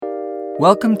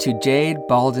Welcome to Jade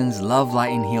Balden's Love,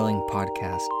 Light, and Healing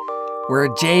podcast, where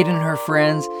Jade and her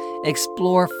friends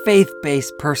explore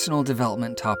faith-based personal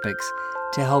development topics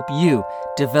to help you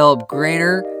develop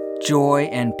greater joy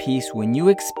and peace when you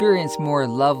experience more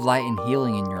love, light, and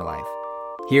healing in your life.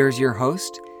 Here's your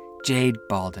host, Jade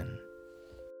Balden.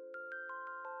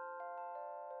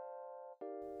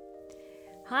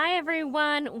 Hi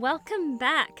everyone, welcome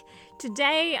back.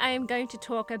 Today I am going to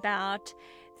talk about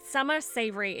Summer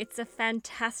Savory. It's a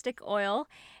fantastic oil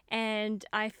and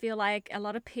I feel like a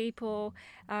lot of people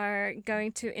are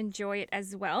going to enjoy it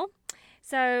as well.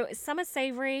 So Summer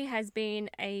Savory has been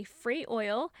a free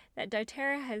oil that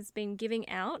doTERRA has been giving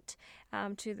out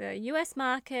to the US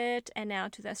market and now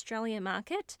to the Australian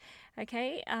market.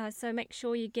 Okay, so make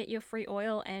sure you get your free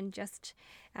oil and just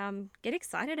get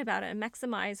excited about it and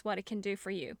maximize what it can do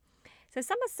for you. So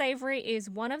Summer Savory is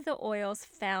one of the oils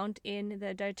found in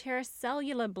the doTERRA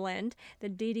Cellular Blend, the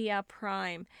DDR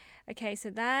Prime. Okay, so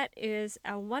that is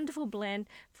a wonderful blend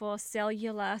for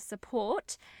cellular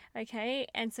support. Okay,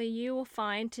 and so you will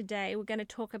find today we're going to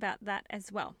talk about that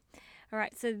as well. All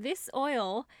right, so this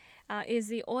oil is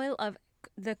the oil of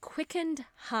the quickened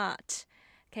heart.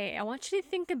 Okay, I want you to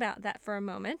think about that for a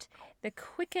moment. The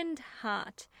quickened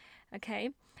heart.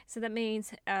 Okay, so that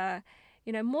means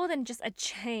more than just a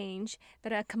change,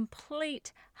 but a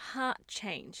complete heart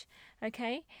change.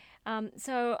 Okay,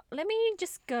 so let me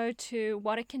just go to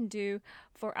what it can do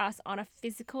for us on a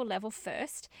physical level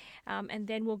first, and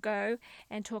then we'll go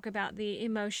and talk about the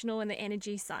emotional and the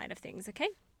energy side of things. Okay,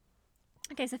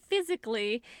 so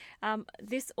physically,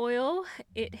 this oil,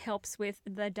 it helps with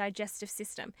the digestive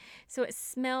system. So it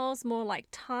smells more like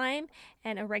thyme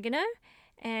and oregano,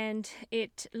 and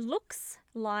it looks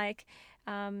like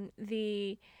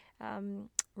the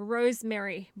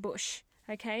rosemary bush.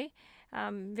 Okay,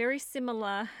 very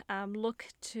similar look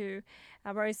to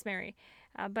rosemary,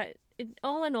 but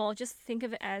all in all, just think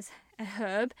of it as a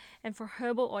herb, and for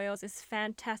herbal oils is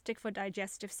fantastic for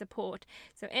digestive support.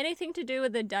 So anything to do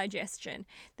with the digestion,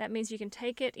 that means you can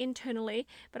take it internally,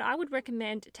 but I would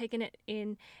recommend taking it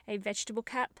in a vegetable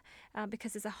cap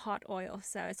because it's a hot oil.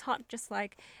 So it's hot just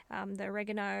like the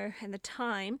oregano and the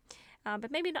thyme, but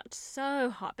maybe not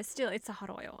so hot, but still it's a hot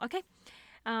oil. Okay,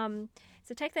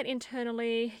 so take that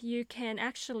internally. You can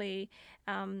actually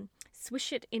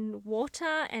swish it in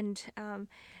water and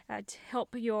to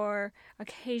help your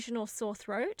occasional sore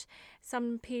throat.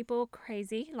 Some people,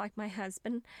 crazy like my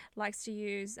husband, likes to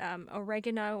use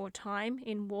oregano or thyme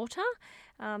in water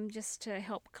just to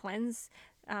help cleanse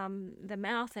the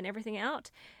mouth and everything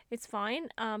out. It's fine.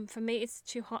 For me, it's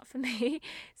too hot for me,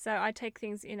 so I take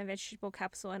things in a vegetable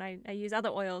capsule, and I use other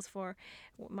oils for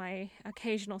my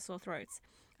occasional sore throats.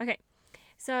 Okay,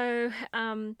 so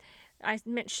I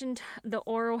mentioned the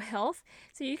oral health,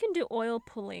 so you can do oil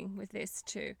pulling with this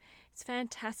too. It's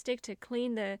fantastic to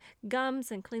clean the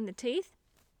gums and clean the teeth.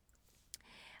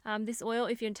 This oil,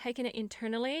 if you're taking it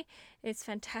internally, it's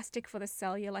fantastic for the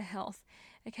cellular health.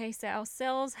 Okay, so our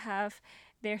cells have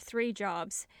their three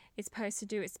jobs. It's supposed to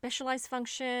do its specialized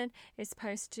function. It's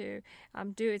supposed to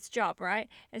do its job, right?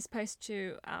 It's supposed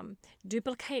to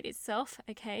duplicate itself,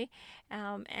 okay?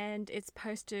 And it's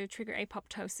supposed to trigger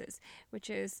apoptosis, which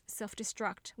is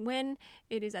self-destruct when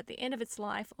it is at the end of its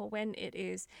life or when it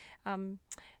is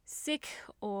sick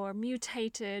or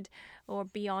mutated or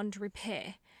beyond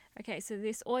repair. Okay, so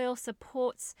this oil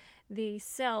supports the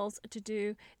cells to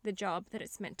do the job that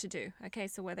it's meant to do. Okay,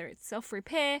 so whether it's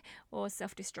self-repair or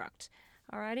self-destruct.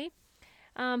 Alrighty.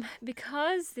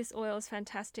 Because this oil is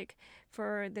fantastic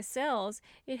for the cells,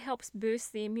 it helps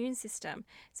boost the immune system.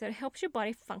 So it helps your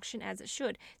body function as it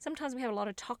should. Sometimes we have a lot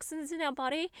of toxins in our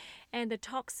body, and the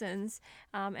toxins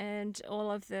and all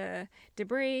of the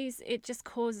debris, it just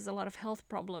causes a lot of health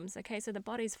problems. Okay, so the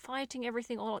body's fighting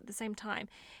everything all at the same time,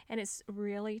 and it's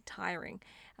really tiring.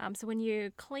 So when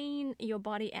you clean your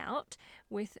body out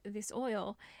with this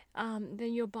oil,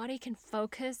 then your body can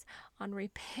focus on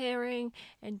repairing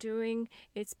and doing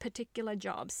its particular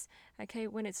jobs, okay,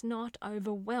 when it's not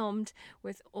overwhelmed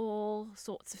with all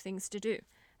sorts of things to do.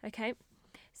 Okay,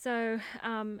 so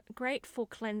great for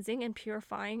cleansing and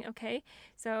purifying. Okay,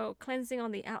 so cleansing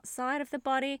on the outside of the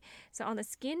body. So on the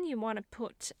skin, you want to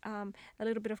put a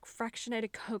little bit of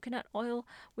fractionated coconut oil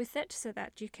with it so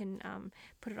that you can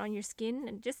put it on your skin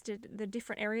and just the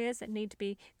different areas that need to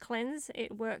be cleansed.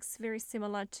 It works very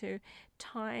similar to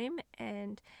thyme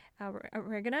and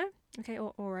oregano, okay,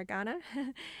 or oregano,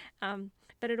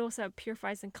 but it also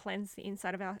purifies and cleanses the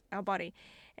inside of our body.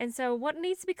 And so what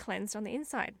needs to be cleansed on the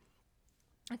inside?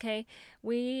 Okay,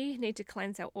 we need to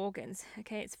cleanse our organs.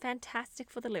 Okay, it's fantastic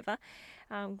for the liver,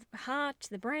 heart,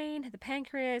 the brain, the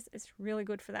pancreas. It's really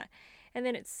good for that. And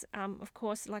then it's, of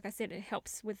course, like I said, it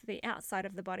helps with the outside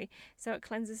of the body. So it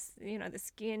cleanses, the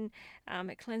skin.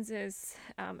 It cleanses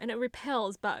and it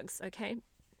repels bugs. Okay.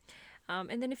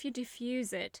 And then if you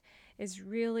diffuse it, is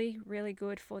really, really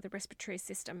good for the respiratory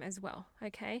system as well.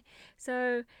 Okay,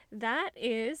 so that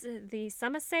is the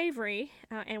summer savory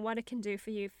and what it can do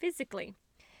for you physically.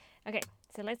 Okay,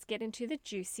 so let's get into the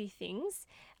juicy things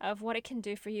of what it can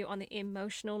do for you on the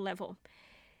emotional level.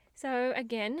 So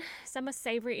again, summer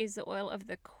savory is the oil of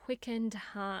the quickened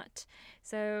heart.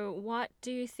 So what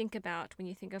do you think about when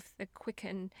you think of the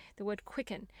word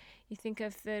quicken? You think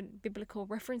of the biblical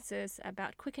references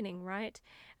about quickening, right?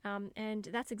 And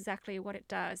that's exactly what it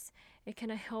does. It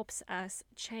kind of helps us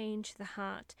change the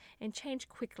heart and change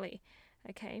quickly,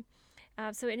 okay?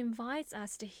 So it invites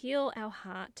us to heal our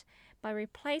heart by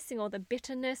replacing all the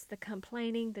bitterness, the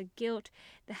complaining, the guilt,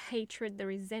 the hatred, the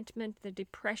resentment, the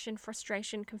depression,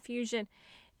 frustration, confusion,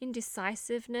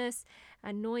 indecisiveness,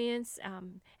 annoyance,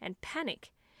 and panic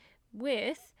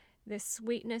with the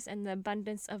sweetness and the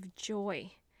abundance of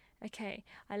joy. Okay,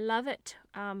 I love it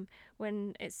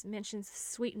when it mentions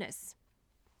sweetness.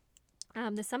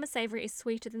 The summer savory is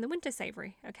sweeter than the winter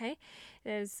savory, okay?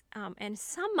 And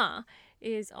summer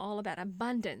is all about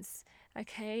abundance,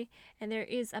 okay? And there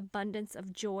is abundance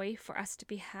of joy for us to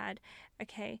be had,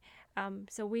 okay?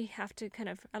 So we have to kind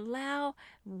of allow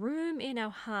room in our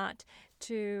heart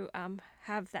to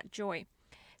have that joy.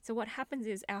 So what happens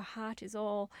is our heart is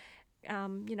all,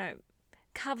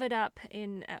 covered up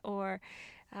in or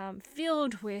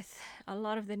filled with a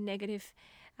lot of the negative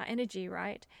energy,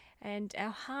 right? And our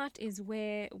heart is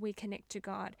where we connect to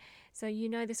God. So you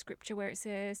know the scripture where it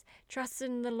says, trust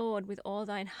in the Lord with all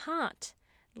thine heart,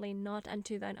 lean not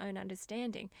unto thine own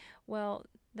understanding. Well,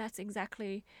 that's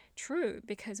exactly true,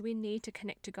 because we need to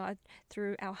connect to God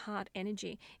through our heart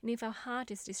energy. And if our heart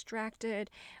is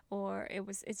distracted or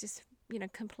it's just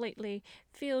completely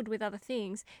filled with other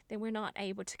things, then we're not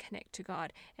able to connect to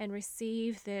God and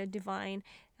receive the divine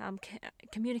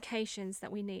communications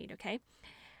that we need, okay?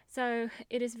 So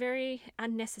it is very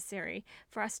unnecessary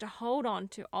for us to hold on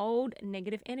to old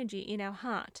negative energy in our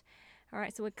heart. All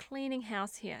right, so we're cleaning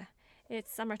house here.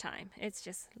 It's summertime. It's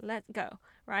just let go,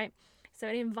 right? So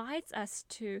it invites us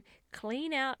to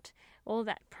clean out all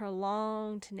that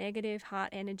prolonged negative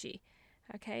heart energy.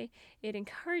 Okay, it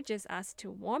encourages us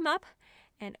to warm up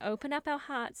and open up our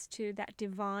hearts to that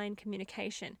divine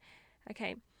communication.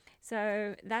 Okay,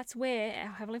 so that's where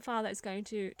our Heavenly Father is going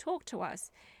to talk to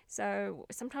us. So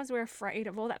sometimes we're afraid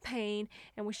of all that pain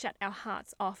and we shut our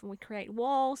hearts off and we create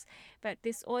walls. But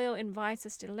this oil invites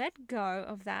us to let go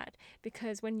of that,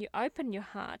 because when you open your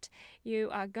heart, you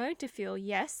are going to feel,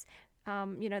 yes,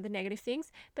 the negative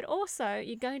things, but also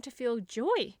you're going to feel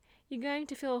joy. You're going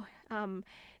to feel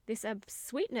this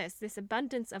sweetness, this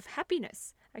abundance of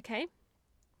happiness, okay?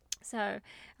 So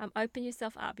open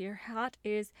yourself up. Your heart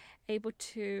is able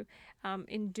to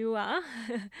endure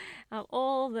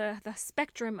all the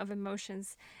spectrum of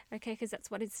emotions, okay, because that's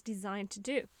what it's designed to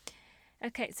do.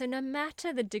 Okay, so no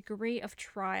matter the degree of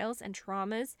trials and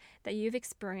traumas that you've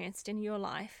experienced in your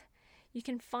life, you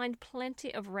can find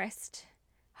plenty of rest,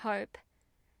 hope,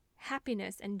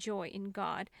 happiness, and joy in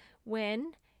God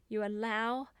when you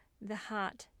allow the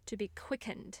heart to be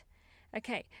quickened.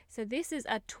 Okay, so this is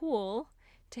a tool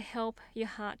to help your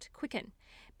heart quicken.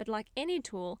 But like any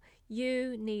tool,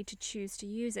 you need to choose to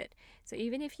use it. So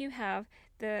even if you have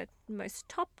the most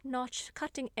top-notch,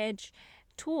 cutting-edge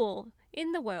tool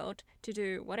in the world to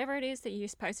do whatever it is that you're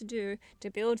supposed to do, to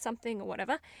build something or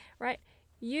whatever, right?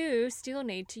 You still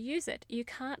need to use it. You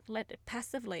can't let it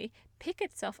passively pick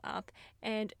itself up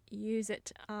and use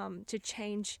it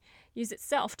use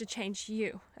itself to change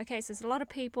you. Okay, so there's a lot of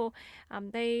people,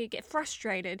 they get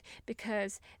frustrated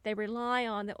because they rely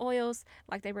on the oils,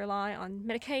 like they rely on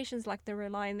medications, like they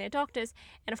rely on their doctors.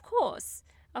 And of course,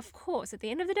 at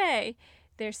the end of the day,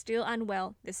 they're still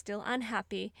unwell, they're still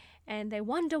unhappy, and they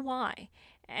wonder why.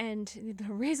 And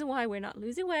the reason why we're not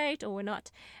losing weight, or we're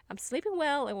not sleeping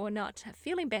well, or we're not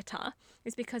feeling better,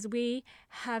 is because we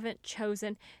haven't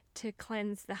chosen to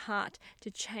cleanse the heart, to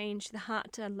change the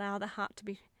heart, to allow the heart to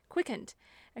be quickened.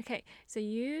 Okay, so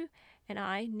you and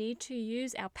I need to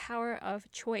use our power of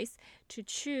choice to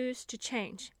choose to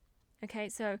change. Okay,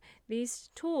 so these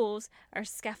tools are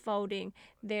scaffolding,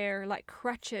 they're like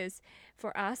crutches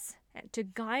for us to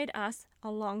guide us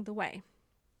along the way.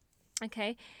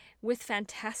 Okay, with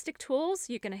fantastic tools,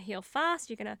 you're going to heal fast.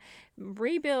 You're going to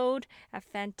rebuild a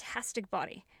fantastic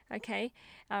body, okay?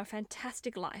 A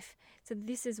fantastic life. So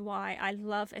this is why I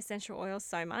love essential oils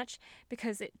so much,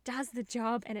 because it does the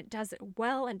job and it does it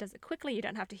well and does it quickly. You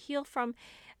don't have to heal from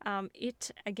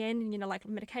it again, like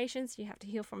medications. You have to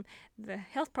heal from the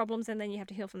health problems and then you have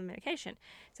to heal from the medication.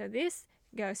 So this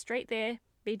goes straight there,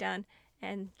 be done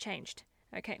and changed,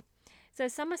 okay? So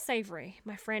summer savory,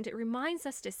 my friend, it reminds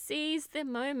us to seize the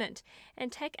moment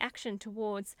and take action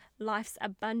towards life's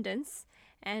abundance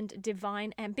and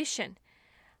divine ambition.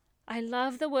 I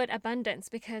love the word abundance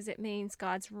because it means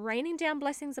God's raining down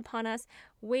blessings upon us.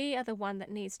 We are the one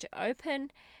that needs to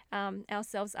open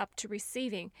ourselves up to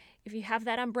receiving. If you have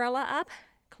that umbrella up,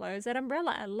 close that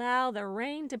umbrella. Allow the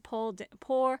rain to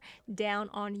pour down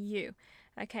on you.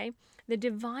 Okay? The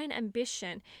divine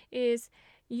ambition is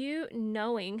you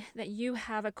knowing that you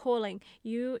have a calling.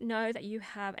 You know that you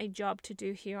have a job to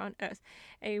do here on earth,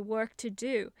 a work to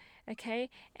do. Okay?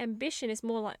 Ambition is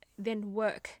more than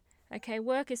work. Okay?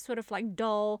 Work is sort of like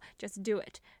dull, just do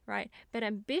it, right? But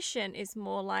ambition is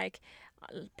more like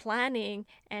planning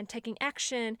and taking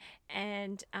action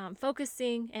and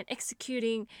focusing and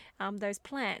executing those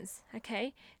plans.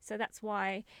 Okay? So that's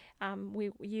why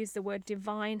we use the word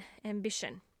divine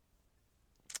ambition.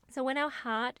 So when our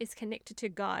heart is connected to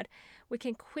God, we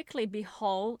can quickly be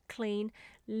whole, clean,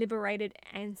 liberated,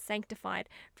 and sanctified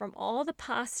from all the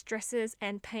past stresses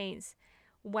and pains.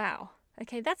 Wow.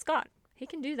 Okay, that's God. He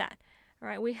can do that. All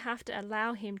right, we have to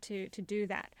allow him to do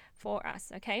that for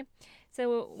us, okay?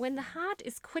 So when the heart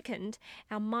is quickened,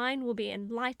 our mind will be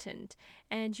enlightened,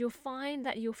 and you'll find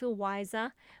that you'll feel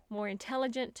wiser, more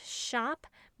intelligent, sharp,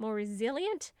 more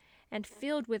resilient, and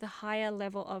filled with a higher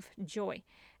level of joy.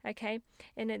 Okay,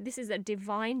 and this is a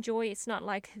divine joy. It's not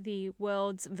like the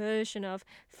world's version of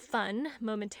fun,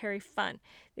 momentary fun.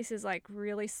 This is like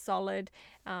really solid,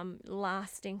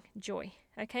 lasting joy.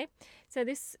 Okay, so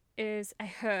this is a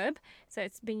herb. So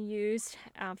it's been used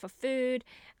for food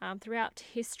throughout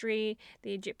history.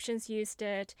 The Egyptians used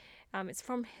it. It's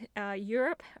from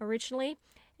Europe originally,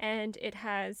 and it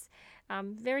has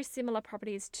very similar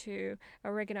properties to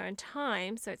oregano and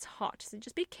thyme. So it's hot. So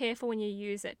just be careful when you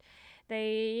use it.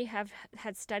 They have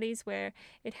had studies where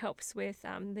it helps with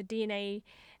the DNA,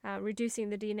 reducing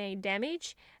the DNA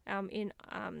damage in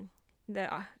the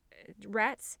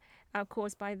rats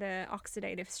caused by the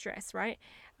oxidative stress, right?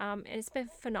 And it's been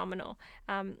phenomenal.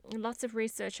 Lots of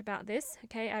research about this,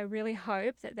 okay? I really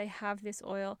hope that they have this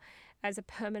oil as a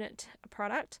permanent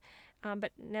product,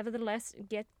 but nevertheless,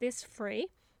 get this free,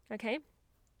 okay?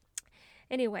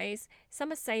 Anyways,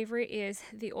 summer savory is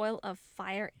the oil of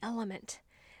fire element.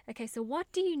 Okay, so what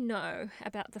do you know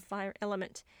about the fire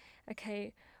element?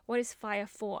 Okay, what is fire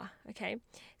for? Okay,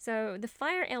 so the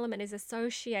fire element is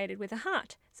associated with the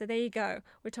heart. So there you go.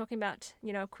 We're talking about,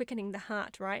 quickening the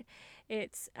heart, right?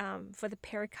 It's for the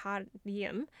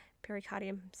pericardium,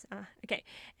 okay,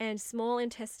 and small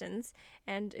intestines,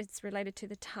 and it's related to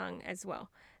the tongue as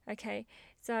well. Okay,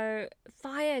 so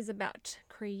fire is about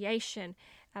creation,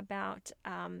 about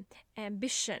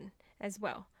ambition as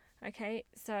well. Okay,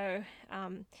 so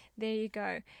there you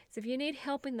go. So if you need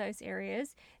help in those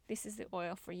areas, this is the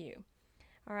oil for you.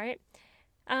 All right.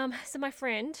 So my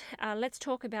friend, let's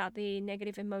talk about the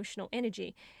negative emotional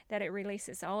energy that it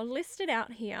releases. So I'll list it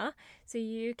out here so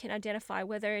you can identify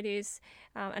whether it is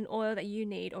an oil that you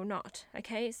need or not.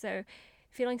 Okay, so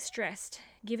feeling stressed,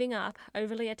 giving up,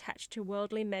 overly attached to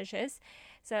worldly measures.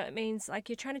 So it means like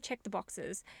you're trying to check the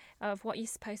boxes of what you're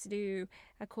supposed to do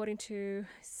according to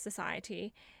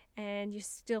society, and you're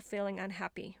still feeling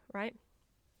unhappy, right?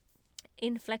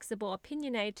 Inflexible,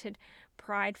 opinionated,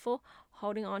 prideful,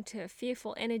 holding on to a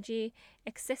fearful energy,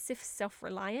 excessive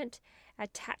self-reliant,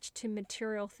 attached to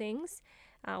material things,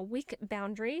 weak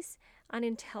boundaries,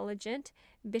 unintelligent,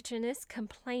 bitterness,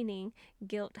 complaining,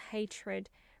 guilt, hatred,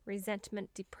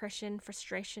 resentment, depression,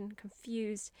 frustration,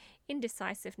 confused,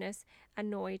 indecisiveness,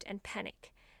 annoyed, and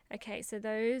panic. Okay, so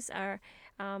those are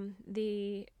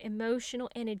the emotional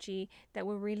energy that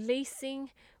we're releasing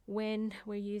when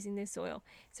we're using this oil.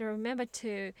 So remember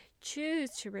to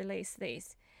choose to release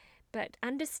these, but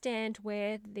understand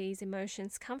where these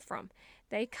emotions come from.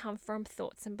 They come from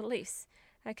thoughts and beliefs.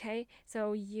 Okay,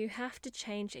 so you have to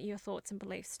change your thoughts and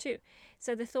beliefs too.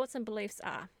 So the thoughts and beliefs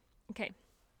are, okay,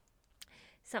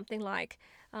 something like,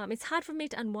 it's hard for me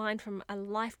to unwind from a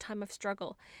lifetime of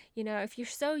struggle. If you're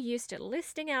so used to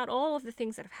listing out all of the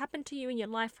things that have happened to you in your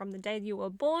life from the day you were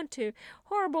born to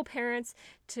horrible parents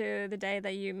to the day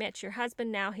that you met your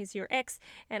husband, now he's your ex,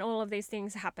 and all of these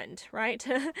things happened, right?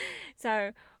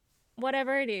 So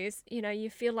whatever it is, you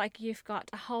feel like you've got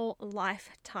a whole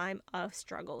lifetime of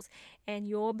struggles, and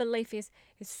your belief is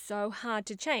so hard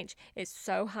to change. It's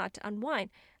so hard to unwind.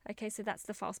 Okay, so that's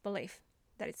the false belief,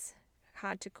 that it's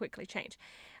hard to quickly change.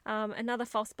 Another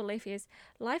false belief is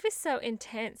life is so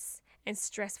intense and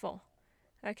stressful.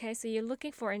 Okay, so you're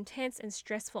looking for intense and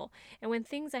stressful. And when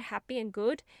things are happy and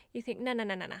good, you think, no.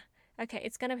 Okay,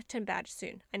 it's going to turn bad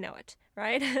soon. I know it,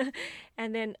 right?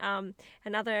 And then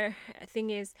another thing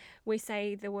is we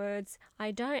say the words, I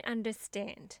don't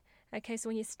understand. Okay, so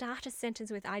when you start a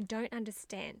sentence with, I don't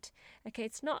understand, okay,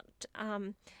 it's not,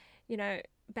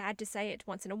 bad to say it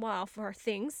once in a while for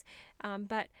things,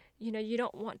 but, you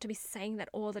don't want to be saying that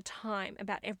all the time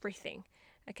about everything.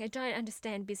 Okay, I don't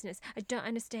understand business. I don't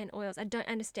understand oils. I don't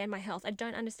understand my health. I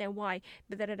don't understand why.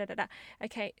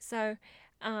 Okay, so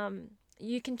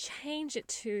you can change it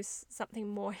to something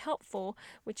more helpful,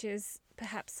 which is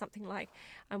perhaps something like,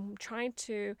 I'm trying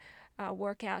to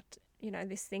work out,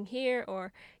 this thing here,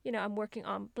 or, I'm working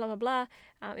on blah, blah, blah.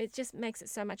 It just makes it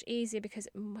so much easier because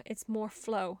it's more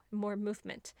flow, more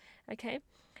movement. Okay.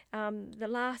 The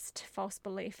last false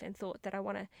belief and thought that I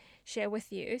want to share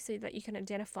with you so that you can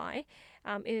identify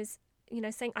is,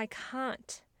 saying I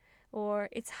can't, or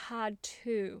it's hard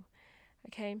to.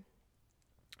 Okay.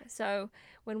 So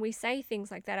when we say things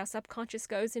like that, our subconscious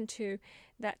goes into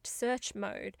that search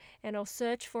mode, and it'll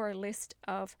search for a list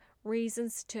of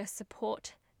reasons to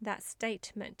support that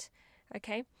statement.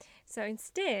 Okay. So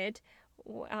instead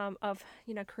of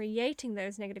creating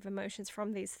those negative emotions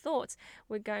from these thoughts,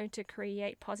 we're going to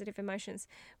create positive emotions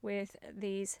with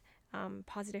these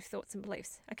positive thoughts and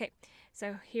beliefs. Okay,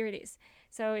 so here it is.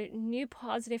 So new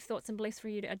positive thoughts and beliefs for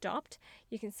you to adopt.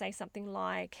 You can say something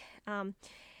like,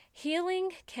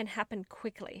 healing can happen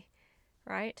quickly,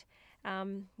 right?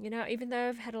 Even though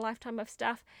I've had a lifetime of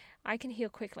stuff, I can heal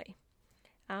quickly.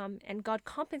 And God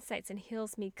compensates and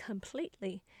heals me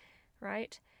completely,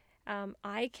 right?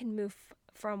 I can move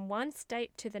from one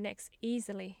state to the next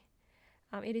easily.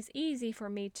 It is easy for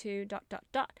me to ...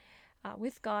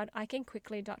 With God, I can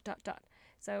quickly ...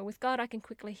 So with God, I can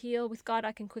quickly heal. With God,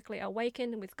 I can quickly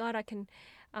awaken. With God, I can,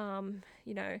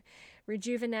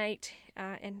 rejuvenate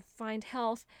and find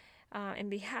health and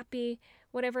be happy.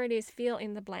 Whatever it is, fill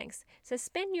in the blanks. So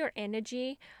spend your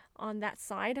energy on that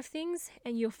side of things,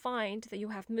 and you'll find that you'll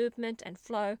have movement and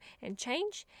flow and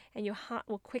change, and your heart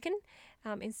will quicken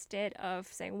instead of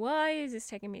saying, why is this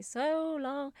taking me so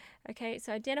long? Okay,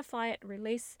 so identify it,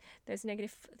 release those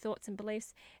negative thoughts and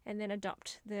beliefs, and then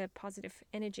adopt the positive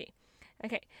energy.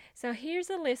 Okay, so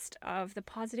here's a list of the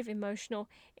positive emotional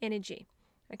energy,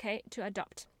 okay, to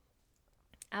adopt.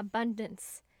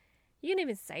 Abundance. You can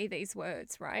even say these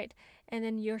words, right? And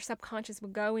then your subconscious will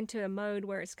go into a mode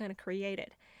where it's going to create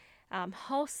it.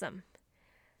 Wholesome,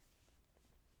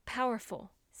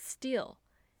 powerful, still,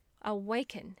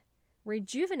 awaken,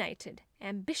 rejuvenated,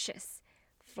 ambitious,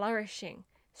 flourishing,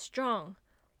 strong,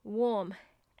 warm,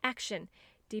 action,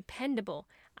 dependable,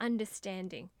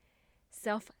 understanding,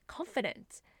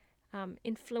 self-confident,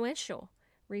 influential,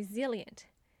 resilient,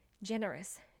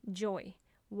 generous, joy,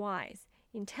 wise,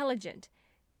 intelligent,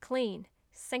 clean,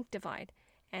 sanctified,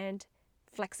 and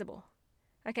flexible.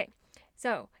 Okay,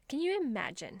 so can you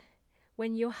imagine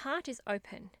when your heart is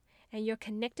open and you're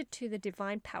connected to the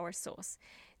divine power source?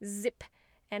 Zip,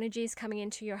 energy is coming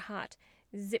into your heart.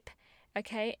 Zip,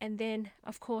 okay? And then,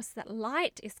 of course, that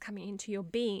light is coming into your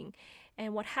being.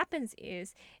 And what happens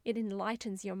is it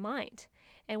enlightens your mind.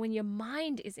 And when your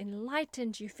mind is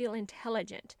enlightened, you feel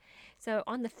intelligent. So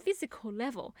on the physical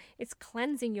level, it's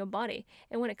cleansing your body.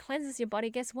 And when it cleanses your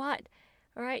body, guess what?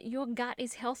 All right, your gut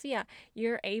is healthier.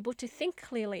 You're able to think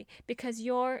clearly because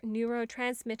your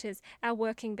neurotransmitters are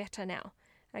working better now.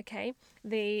 Okay,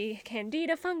 the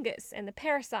candida fungus and the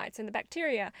parasites and the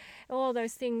bacteria, all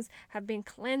those things have been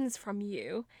cleansed from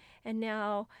you, and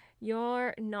now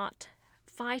you're not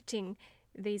fighting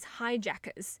these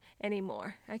hijackers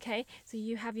anymore. Okay, so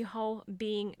you have your whole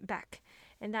being back,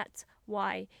 and that's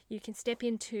why you can step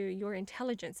into your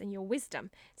intelligence and your wisdom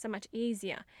so much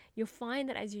easier. You'll find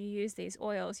that as you use these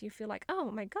oils, you feel like,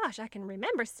 oh my gosh, I can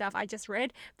remember stuff I just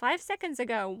read 5 seconds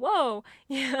ago. Whoa,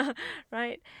 yeah,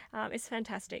 right? It's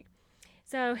fantastic.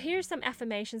 So here's some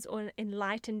affirmations or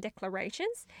enlightened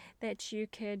declarations that you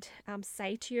could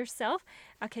say to yourself,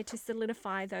 okay, to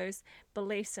solidify those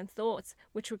beliefs and thoughts,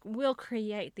 which will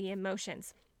create the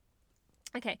emotions.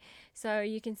 Okay, so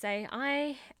you can say,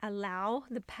 I allow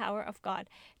the power of God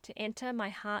to enter my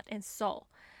heart and soul.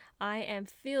 I am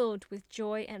filled with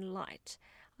joy and light.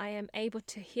 I am able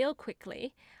to heal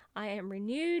quickly. I am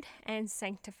renewed and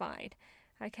sanctified.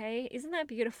 Okay, isn't that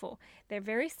beautiful? They're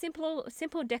very simple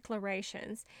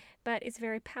declarations, but it's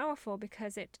very powerful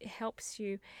because it helps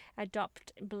you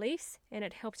adopt beliefs and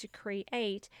it helps you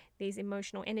create these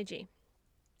emotional energy.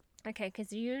 Okay,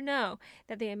 because you know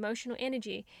that the emotional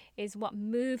energy is what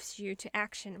moves you to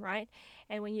action, right?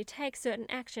 And when you take certain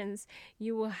actions,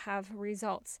 you will have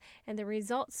results. And the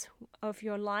results of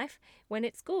your life, when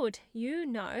it's good, you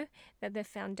know that the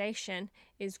foundation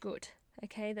is good.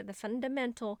 Okay, that the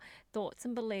fundamental thoughts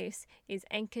and beliefs is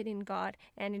anchored in God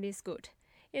and it is good.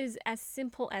 It is as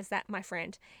simple as that, my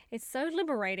friend. It's so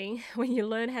liberating when you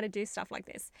learn how to do stuff like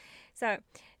this. So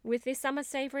with this summer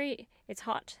savory, it's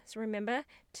hot. So remember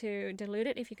to dilute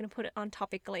it if you're going to put it on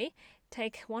topically.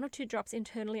 Take 1 or 2 drops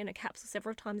internally in a capsule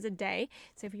several times a day.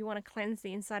 So if you want to cleanse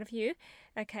the inside of you,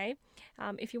 okay.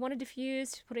 If you want to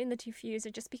diffuse, put it in the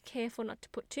diffuser. Just be careful not to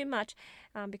put too much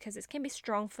because it can be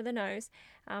strong for the nose.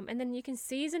 And then you can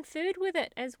season food with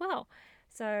it as well.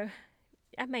 So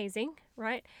amazing,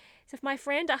 right? So my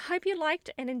friend, I hope you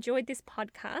liked and enjoyed this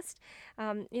podcast.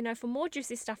 For more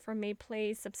juicy stuff from me,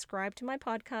 please subscribe to my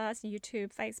podcast,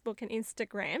 YouTube, Facebook, and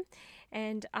Instagram.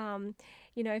 And,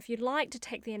 if you'd like to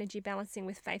take the Energy Balancing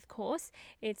with Faith course,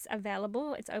 it's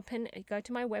available. It's open. Go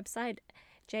to my website,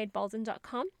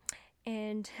 jadebaldwin.com.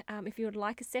 And if you would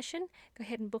like a session, go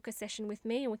ahead and book a session with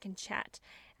me and we can chat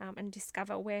and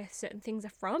discover where certain things are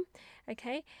from.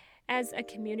 Okay. As a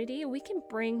community, we can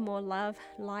bring more love,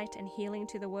 light, and healing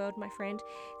to the world, my friend.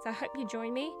 So I hope you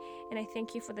join me, and I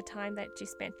thank you for the time that you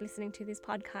spent listening to this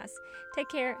podcast. Take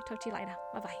care. Talk to you later.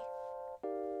 Bye-bye.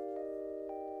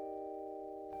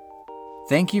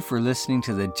 Thank you for listening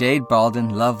to the Jade Baldwin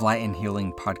Love, Light, and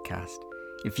Healing podcast.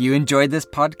 If you enjoyed this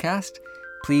podcast,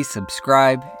 please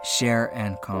subscribe, share,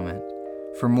 and comment.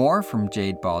 For more from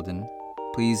Jade Baldwin,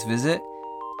 please visit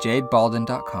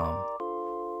jadebaldwin.com.